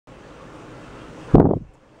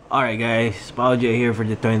Alright guys, Pauja here for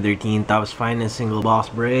the 2013 Topps Finest Single Box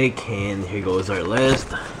Break, and here goes our list.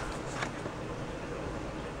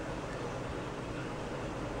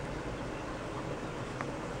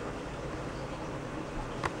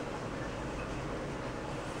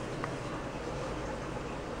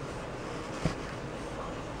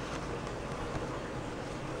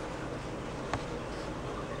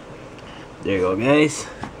 There you go guys,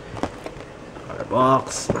 our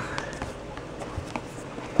box.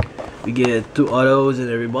 We get 2 autos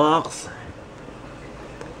in every box,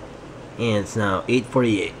 and it's now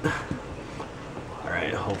 8:48.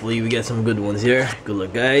 Alright, hopefully we get some good ones here. Good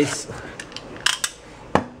luck guys.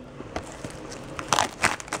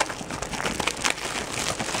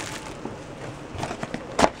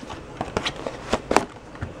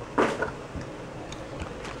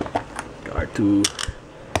 Got our 2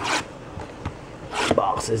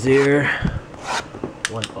 boxes here,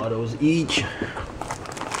 1 autos each.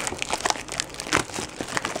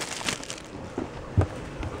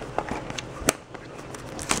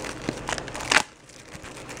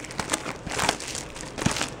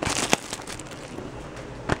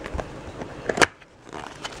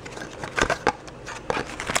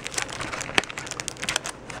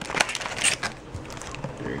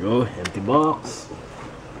 There you go, empty box.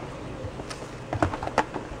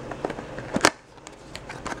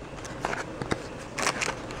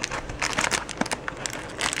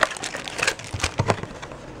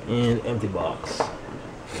 And empty box.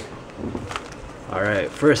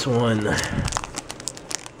 Alright, first one.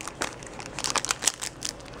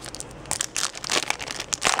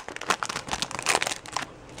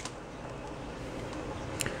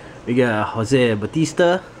 We got Jose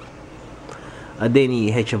Bautista,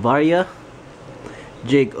 Adeiny Hechavarria,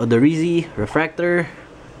 Jake Odorizzi, Refractor,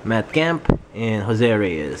 Matt Kemp, and Jose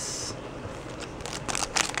Reyes.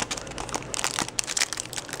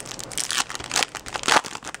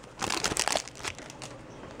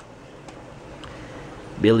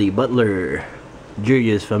 Billy Butler,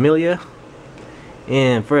 Julius Familia,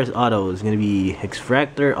 and first auto is going to be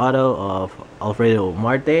Refractor auto of Alfredo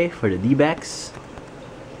Marte for the D-backs.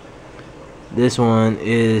 This one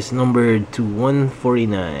is numbered to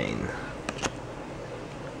 149.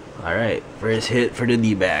 Alright, first hit for the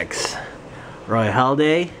D-backs. Roy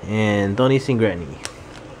Halladay and Tony Cingrani.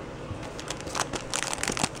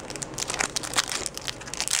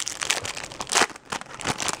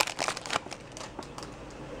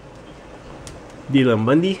 Dylan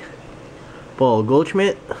Bundy, Paul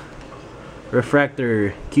Goldschmidt,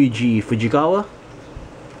 Refractor QG Fujikawa,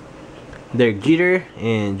 Derek Jeter,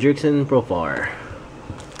 and Jurickson Profar.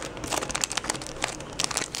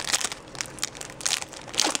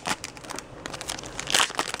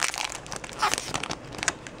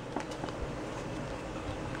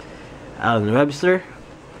 Alan Webster,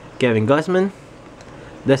 Kevin Gausman,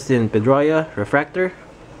 Dustin Pedroia, Refractor,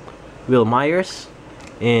 Will Myers,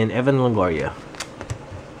 and Evan Longoria.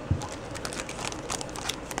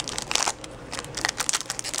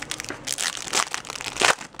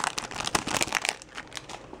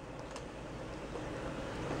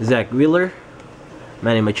 Zach Wheeler,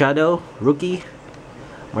 Manny Machado, rookie,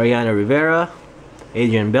 Mariano Rivera,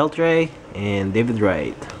 Adrian Beltre, and David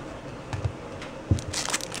Wright.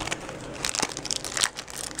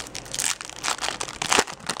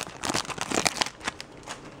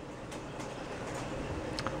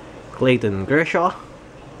 Clayton Kershaw,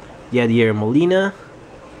 Yadier Molina,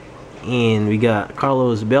 and we got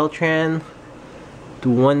Carlos Beltran to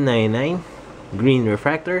 199, green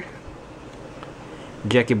refractor,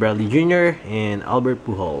 Jackie Bradley Jr. and Albert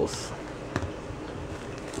Pujols.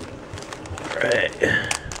 Alright.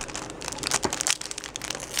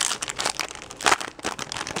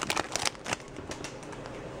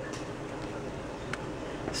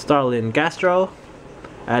 Starlin Castro,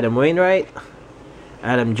 Adam Wainwright,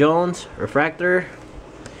 Adam Jones, refractor,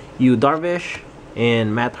 Yu Darvish,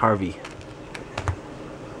 and Matt Harvey.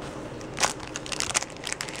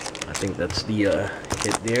 I think that's the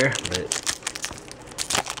hit there, but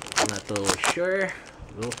I'm not so sure.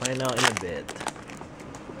 We'll find out in a bit.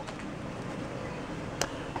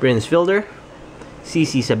 Prince Fielder,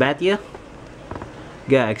 CC Sabathia,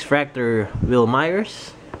 got X-Fractor Will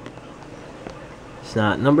Myers. It's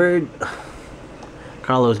not numbered.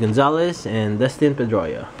 Carlos Gonzalez and Dustin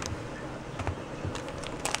Pedroia.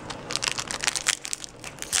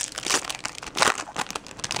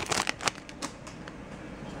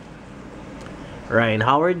 Ryan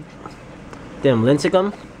Howard, Tim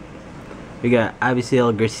Lincecum. We got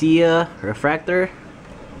Avisail Garcia, refractor.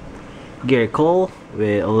 Garrett Cole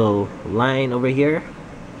with a little line over here.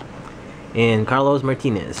 And Carlos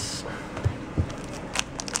Martinez.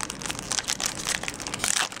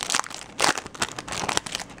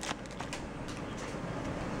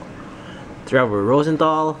 Trevor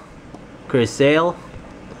Rosenthal, Chris Sale,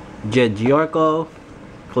 Jed Giorco,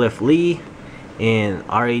 Cliff Lee, and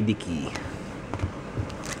R.A. Dickey.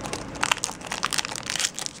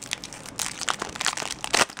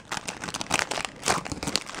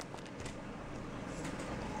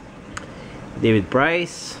 David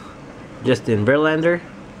Price, Justin Verlander,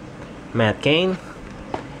 Matt Cain,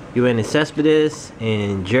 Yoenis Cespedes,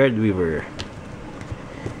 and Jared Weaver.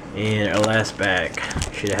 And our last pack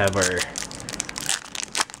should have our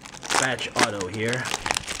patch auto here.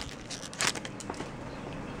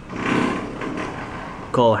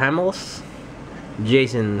 Cole Hamels,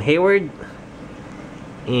 Jason Hayward,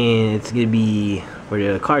 and it's gonna be for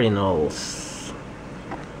the Cardinals.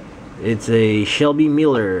 It's a Shelby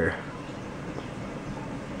Miller,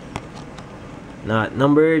 not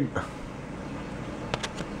numbered,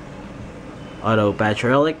 auto patch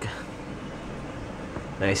relic.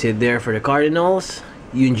 Nice hit there for the Cardinals.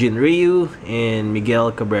 Yunjin Ryu and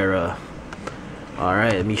Miguel Cabrera.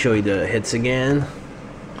 Alright, let me show you the hits again.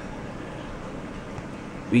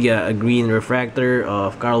 We got a green refractor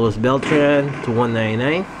of Carlos Beltran to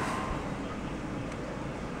 199.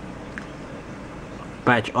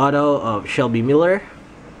 Patch auto of Shelby Miller.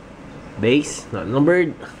 Base, not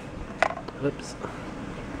numbered. Oops.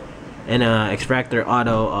 And a extractor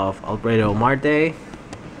auto of Alfredo Marte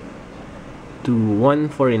to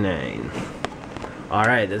 149.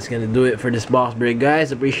 Alright, that's gonna do it for this box break,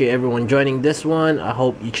 guys. Appreciate everyone joining this one. I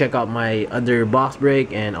hope you check out my other box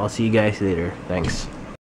break, and I'll see you guys later. Thanks.